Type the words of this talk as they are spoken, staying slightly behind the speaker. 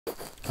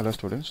Hello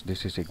students, this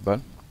is IQBAL.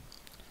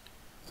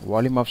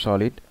 Volume of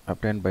solid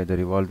obtained by the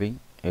revolving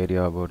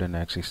area about an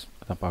axis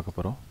தான் பார்க்க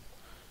போகிறோம்.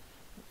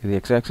 இது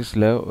x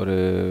axisல ஒரு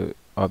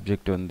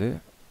object வந்து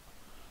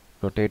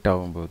ரொட்டேட்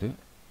ஆகும்போது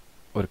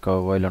ஒரு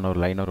கர்வோ இல்லைன்னா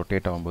ஒரு லைனோ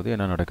ரொட்டேட் ஆகும்போது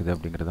என்ன நடக்குது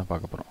அப்படிங்கிறத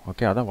பார்க்க போகிறோம்.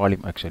 ஓகே, அதான்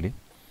வால்யூம் ஆக்சுவலி.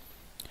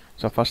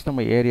 ஸோ ஃபஸ்ட்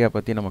நம்ம ஏரியா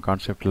பற்றி நம்ம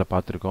கான்செப்டில்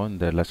பார்த்துருக்கோம்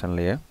இந்த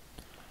லெசன்லேயே.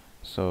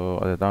 ஸோ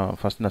அதை தான்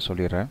ஃபஸ்ட் நான்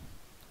சொல்லிடுறேன்.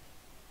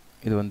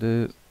 இது வந்து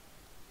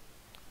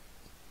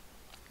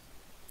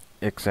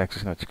x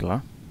ஆக்சிஸ்னு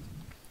வச்சுக்கலாம்,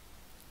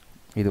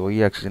 இது y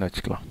ஆக்சிஸ்னு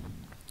வச்சுக்கலாம்.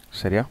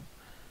 சரியா?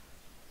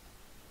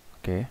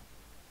 ஓகே,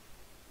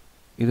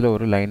 இதில்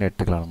ஒரு லைன்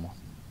எடுத்துக்கலாம். நம்ம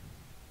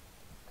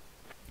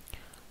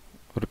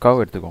ஒரு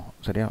கர்வ் எடுத்துக்கோம்.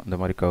 சரியா? இந்த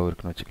மாதிரி கர்வ்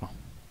இருக்குன்னு வச்சுக்கலாம்.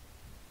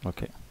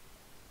 ஓகே,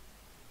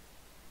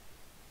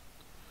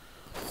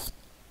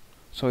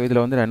 ஸோ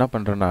இதில் வந்து நான் என்ன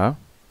பண்ணுறேன்னா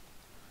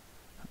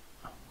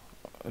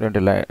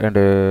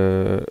ரெண்டு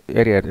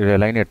ஏரியா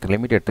லைன் எடுத்து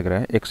லிமிட்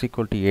எடுத்துக்கிறேன். x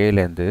equal to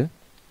ஏலேருந்து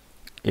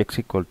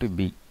x equal to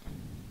b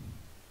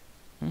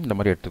இந்த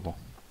மாதிரி எடுத்துப்போம்.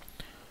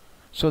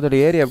 ஸோ இதோட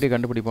ஏரியா எப்படி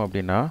கண்டுபிடிப்போம்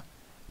அப்படின்னா,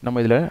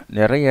 நம்ம இதில்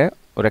நிறைய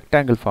ஒரு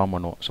ரெக்டாங்கிள் ஃபார்ம்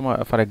பண்ணுவோம். சும்மா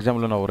ஃபார்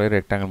எக்ஸாம்பிள் நான் ஒரே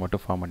ரெக்டாங்கிள்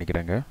மட்டும் ஃபார்ம்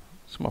பண்ணிக்கிறேங்க.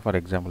 சும்மா ஃபார்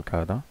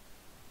எக்ஸாம்பிளுக்காக தான்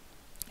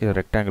இதை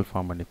ரெக்டாங்கிள்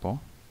ஃபார்ம் பண்ணிப்போம்.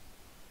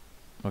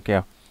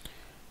 ஓகே,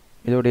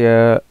 இதோடைய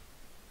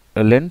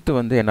லென்த்து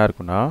வந்து என்ன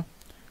இருக்குன்னா,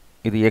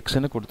 இது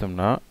எக்ஸ்ன்னு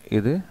கொடுத்தோம்னா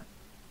இது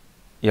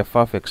எஃப்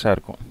ஆஃப் எக்ஸாக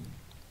இருக்கும்.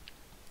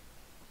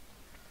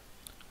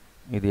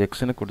 இது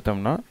எக்ஸ்ன்னு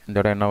கொடுத்தோம்னா இந்த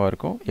இடம் என்னவாக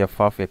இருக்கும்,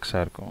 எஃப் ஆஃப்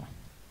எக்ஸாக இருக்கும்.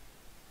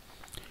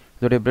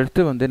 இதோடைய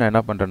பிரெட்த்து வந்து நான்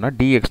என்ன பண்ணுறேன்னா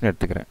dxன்னு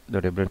எடுத்துக்கிறேன்.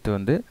 இதோடைய பிரெட்த்து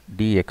வந்து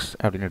dx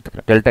அப்படின்னு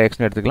எடுத்துக்கிறேன். டெல்டா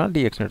எக்ஸ்னு எடுத்துக்கலாம்,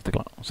 dxன்னு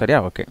எடுத்துக்கலாம். சரியா?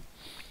 ஓகே,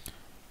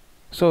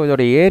 ஸோ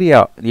இதோடைய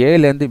ஏரியா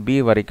ஏலேருந்து b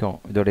வரைக்கும்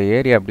இதோடைய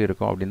ஏரியா எப்படி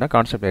இருக்கும் அப்படின்னா,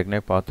 கான்செப்ட்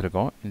ஏற்கனவே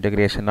பார்த்துருக்கோம்.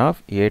 Integration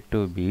of a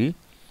to b,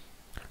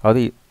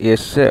 அது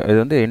எஸ். இது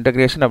வந்து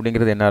இன்டகிரேஷன்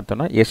அப்படிங்கிறது என்ன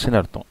அர்த்தம்னா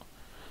எஸ்ன்னு அர்த்தம்.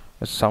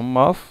 Some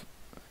of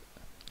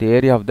the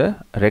area of the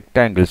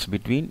rectangles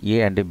between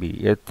a and b.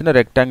 எத்தனை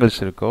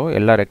ரெக்டாங்கிள்ஸ் இருக்கோ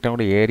எல்லா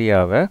ரெக்டாங்கிளோட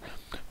ஏரியாவை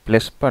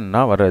ப்ளஸ்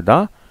பண்ணால் வர்றது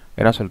தான்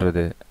என்ன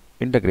சொல்கிறது,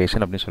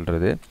 இன்டகிரேஷன் அப்படின்னு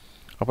சொல்கிறது.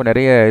 அப்போ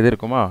நிறைய இது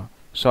இருக்குமா.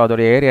 ஸோ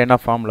அதோடைய ஏரியா என்ன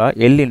formula,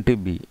 L into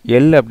B.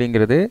 L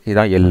அப்படிங்கிறது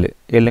இதுதான் எல்.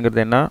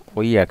 எல்லுங்கிறது என்ன,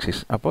 ஒய்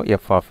ஆக்சிஸ். அப்போது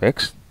எஃப் ஆஃப்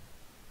எக்ஸ்.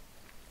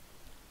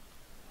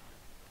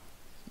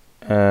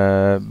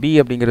 பி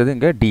அப்படிங்கிறது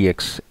இங்கே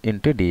டிஎக்ஸ்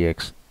இன்ட்டு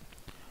டிஎக்ஸ்.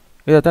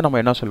 இதைத்தான்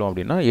நம்ம என்ன சொல்லுவோம்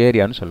அப்படின்னா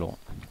ஏரியான்னு சொல்லுவோம்.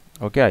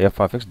 Okay,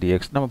 F of X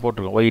dx நம்ம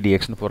போட்டிருக்கோம். Y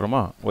டிஎக்ஸ்னு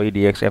போடுறோமா, Y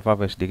dx F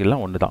of X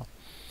டிஎல்லாம் ஒன்று தான்.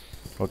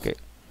 ஓகே,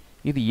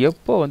 இது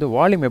எப்போ வந்து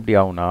வால்யூம் எப்படி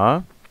ஆகும்னா,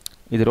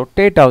 இது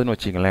ரொட்டேட் ஆகுதுன்னு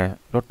வச்சிங்களேன்.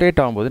 ரொட்டேட்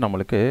ஆகும்போது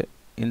நம்மளுக்கு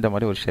இந்த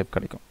மாதிரி ஒரு ஷேப்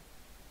கிடைக்கும்.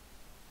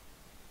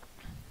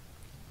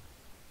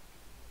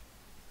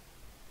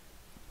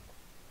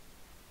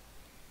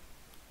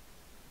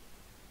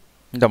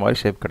 இந்த மாதிரி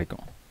ஷேப்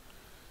கிடைக்கும்.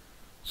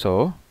 ஸோ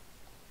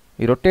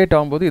இது ரொட்டேட்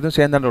ஆகும்போது இதுவும்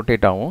சேர்ந்தாலும்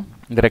ரொட்டேட் ஆகும்.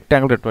 இந்த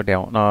ரெக்டாங்கிள் ரொட்டேட்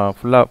ஆகும். நான்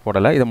ஃபுல்லாக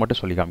போடலை, இதை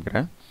மட்டும் சொல்லி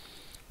காமிக்கிறேன்.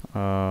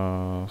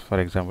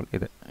 ஃபார் எக்ஸாம்பிள்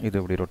இது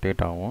இப்படி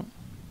ரொட்டேட் ஆகும்.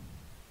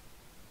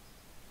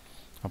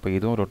 அப்போ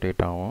இதுவும்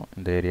ரொட்டேட் ஆகும்,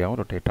 இந்த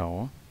ஏரியாவும் ரொட்டேட்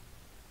ஆகும்.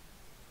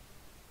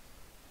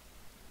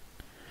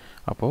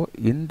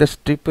 அப்போது இந்த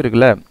ஸ்ட்ரிப்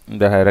இருக்குல்ல,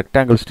 இந்த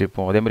ரெக்டாங்கிள்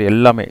ஸ்ட்ரிப்பும் அதே மாதிரி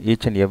எல்லாமே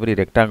ஈச் அண்ட் எவ்ரி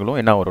ரெக்டாங்கிளும்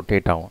என்ன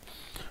ரொட்டேட் ஆகும்.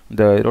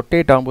 இந்த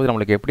ரொட்டேட் ஆகும்போது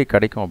நம்மளுக்கு எப்படி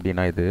கிடைக்கும்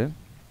அப்படின்னா, இது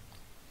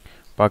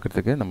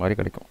பார்க்குறதுக்கு இந்த மாதிரி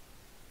கிடைக்கும்.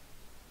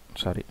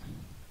 சாரி,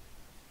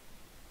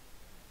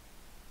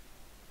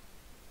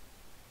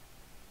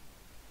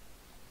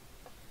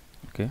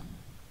 ஓகே,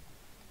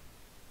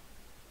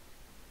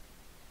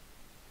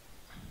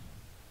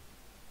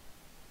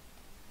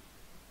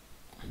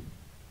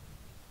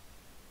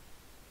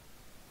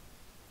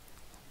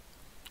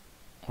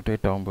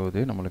 ரொட்டேட் ஆகும்போது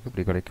நம்மளுக்கு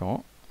இப்படி கிடைக்கும்,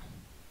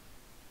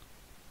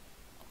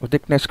 ஒரு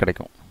திக்னஸ்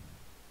கிடைக்கும்.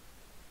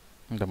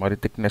 இந்த மாதிரி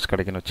திக்னஸ்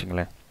கிடைக்குன்னு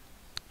வச்சுங்களேன்.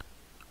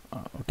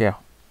 ஓகே,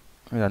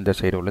 இது அந்த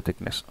சைடு உள்ள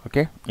திக்னஸ்.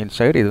 ஓகே,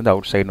 இன்சைடு, இது வந்து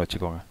அவுட் சைடுன்னு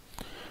வச்சுக்கோங்க.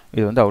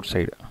 இது வந்து அவுட்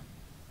சைடு.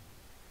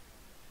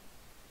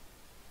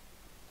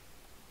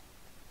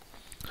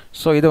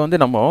 ஸோ இதை வந்து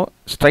நம்ம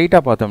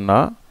ஸ்ட்ரைட்டாக பார்த்தோம்னா,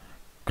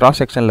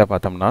 கிராஸ் செக்ஷனில்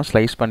பார்த்தோம்னா,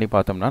 ஸ்லைஸ் பண்ணி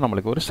பார்த்தோம்னா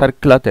நம்மளுக்கு ஒரு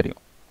சர்க்கிளாக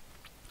தெரியும்.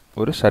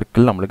 ஒரு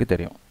சர்க்கிள் நம்மளுக்கு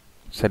தெரியும்.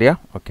 சரியா?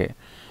 ஓகே,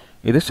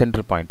 இது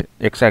சென்டர் பாயிண்ட்.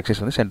 எக்ஸ் ஆக்சிஸ்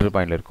வந்து சென்டர்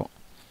பாயிண்டில் இருக்கும்.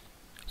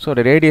 ஸோ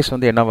ஒரு ரேடியஸ்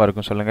வந்து என்னவாக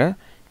இருக்கும் சொல்லுங்கள்,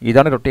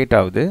 இதான ரொட்டேட்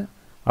ஆகுது.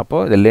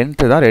 அப்போது இது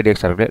லென்த்து தான்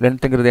ரேடியஸாக இருக்குது.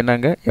 லென்த்துங்கிறது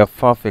என்னங்க,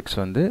 எஃப் ஆஃப் எக்ஸ்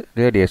வந்து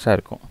ரேடியஸாக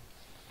இருக்கும்.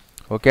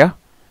 ஓகே,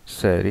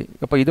 சரி.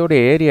 அப்போ இதோட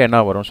ஏரியா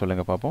என்ன வரும்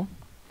சொல்லுங்கள் பார்ப்போம்.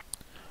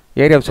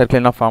 ஏரியா ஆஃப்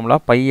சர்க்கிள் என்ன ஃபார்முலா,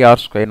 பை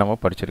ஆர் ஸ்கொயர் நம்ம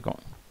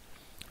படிச்சிருக்கோம்.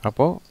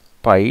 அப்போது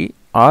பை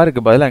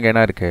ஆருக்கு பதில் அங்கே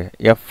என்ன இருக்குது,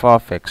 எஃப்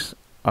ஆஃப் எக்ஸ்.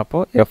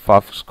 அப்போது எஃப்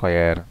ஆஃப்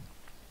ஸ்கொயர்.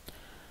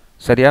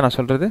 சரியா நான்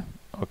சொல்கிறது?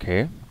 ஓகே,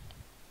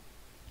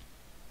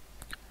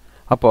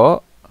 அப்போது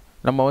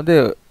நம்ம வந்து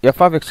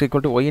F of X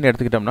equal to ஒய்ன்னு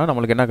எடுத்துக்கிட்டோம்னா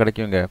நம்மளுக்கு என்ன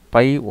கிடைக்குங்க,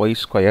 பை ஒய்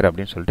ஸ்கொயர்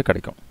அப்படின்னு சொல்லிட்டு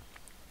கிடைக்கும்.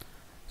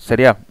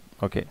 சரியா?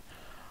 ஓகே,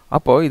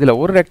 அப்போது இதில்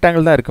ஒரு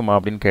ரெக்டாங்கிள் தான் இருக்குமா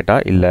அப்படின்னு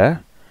கேட்டால் இல்லை,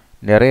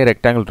 நிறைய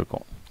ரெக்டாங்கிள்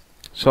இருக்கும்.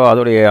 ஸோ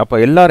அதோடைய அப்போ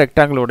எல்லா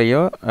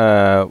ரெக்டாங்கிளோடைய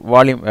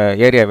வால்யூம்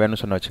ஏரியா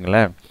வேணும்னு சொன்ன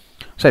வச்சுங்களேன்.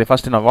 சரி,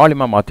 ஃபஸ்ட்டு நான்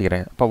வால்யூமாக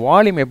மாற்றிக்கிறேன். அப்போ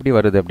வால்யூம் எப்படி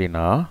வருது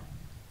அப்படின்னா,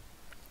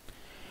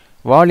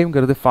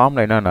 வால்யூம்ங்கிறது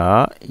ஃபார்முலா என்னன்னா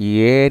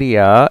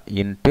ஏரியா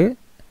இன்ட்டு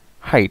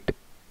ஹைட்,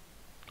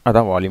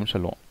 அதான் வால்யூம்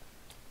சொல்லுவோம்.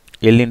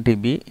 எல் இன்ட்டு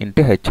பி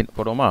இன்ட்டு ஹெச்ன்னு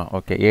போடுவோமா?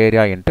 Okay,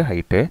 area into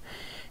height.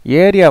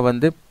 Area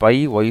வந்து பை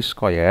ஒய்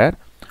ஸ்கொயர்,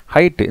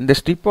 ஹைட்டு இந்த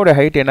ஸ்ட்ரிப்போட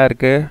ஹைட் என்ன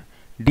இருக்குது?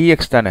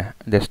 டிஎக்ஸ் தானே.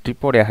 இந்த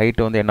ஸ்ட்ரிப்போடைய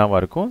ஹைட்டு வந்து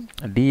என்னவாக இருக்கும்?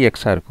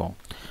 டிஎக்ஸாக இருக்கும்.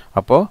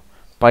 அப்போது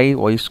பை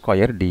ஒய்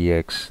ஸ்கொயர்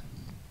டிஎக்ஸ்.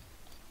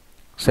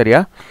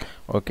 சரியா?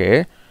 ஓகே,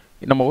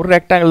 நம்ம ஒரு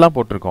ரெக்டாங்கிள் தான்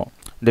போட்டிருக்கோம்.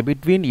 இந்த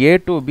பிட்வீன் ஏ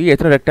டு பி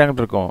எத்தனை ரெக்டாங்கிள்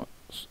இருக்கும்?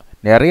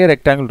 நிறைய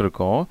ரெக்டாங்கிள்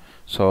இருக்கும்.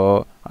 ஸோ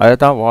அதை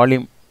தான்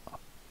வால்யூம்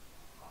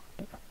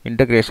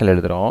இன்டகிரேஷன்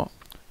எழுதுகிறோம்.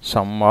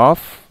 Some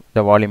of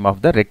the volume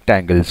of the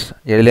rectangles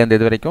எதுலேருந்து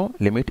இது வரைக்கும்?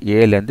 லிமிட்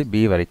ஏலேருந்து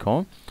பி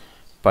வரைக்கும்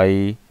பை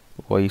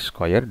ஒய்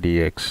ஸ்கொயர்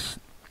டிஎக்ஸ்.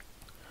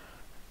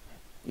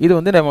 இது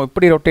வந்து நம்ம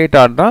இப்படி ரொட்டேட்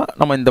ஆகினா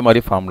நம்ம இந்த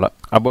மாதிரி formula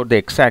about the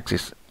X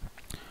axis.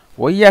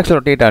 Y axis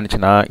rotate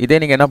ஆனிச்சுன்னா இதே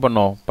நீங்கள் என்ன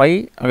பண்ணோம்? பை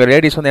அங்கே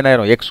ரேடியஸ் வந்து என்ன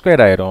ஆயிரும்? எக்ஸ்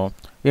ஸ்கொயர் ஆயிரும்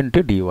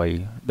இன்ட்டு டிஒய்.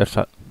 That's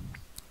all.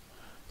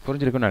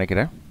 புரிஞ்சிருக்குன்னு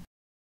நினைக்கிறேன்.